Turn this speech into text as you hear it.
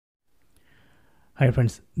Hi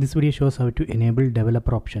friends, this video shows how to enable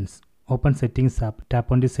developer options. Open Settings app,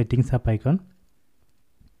 tap on the Settings app icon,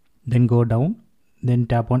 then go down, then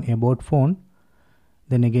tap on About Phone,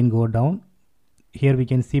 then again go down. Here we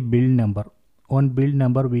can see build number. On build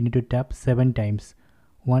number we need to tap 7 times.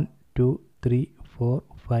 1, 2, 3, 4,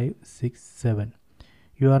 5, 6, 7.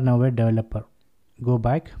 You are now a developer. Go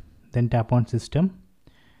back, then tap on System,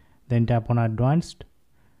 then tap on Advanced.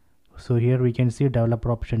 So here we can see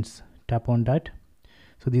developer options. Tap on that.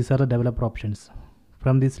 So these are the developer options.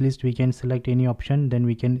 From this list we can select any option, then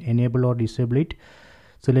we can enable or disable it.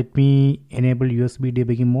 So let me enable USB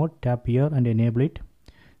debugging mode. Tap here and enable it.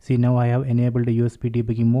 See, now I have enabled the USB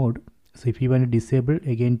debugging mode. So if you want to disable,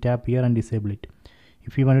 again tap here and disable it.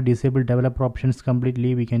 If you want to disable developer options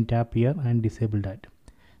completely, we can tap here and disable that.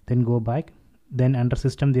 Then go back. Then under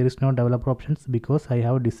system there is no developer options because I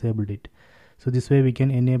have disabled it. So this way we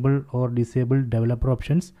can enable or disable developer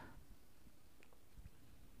options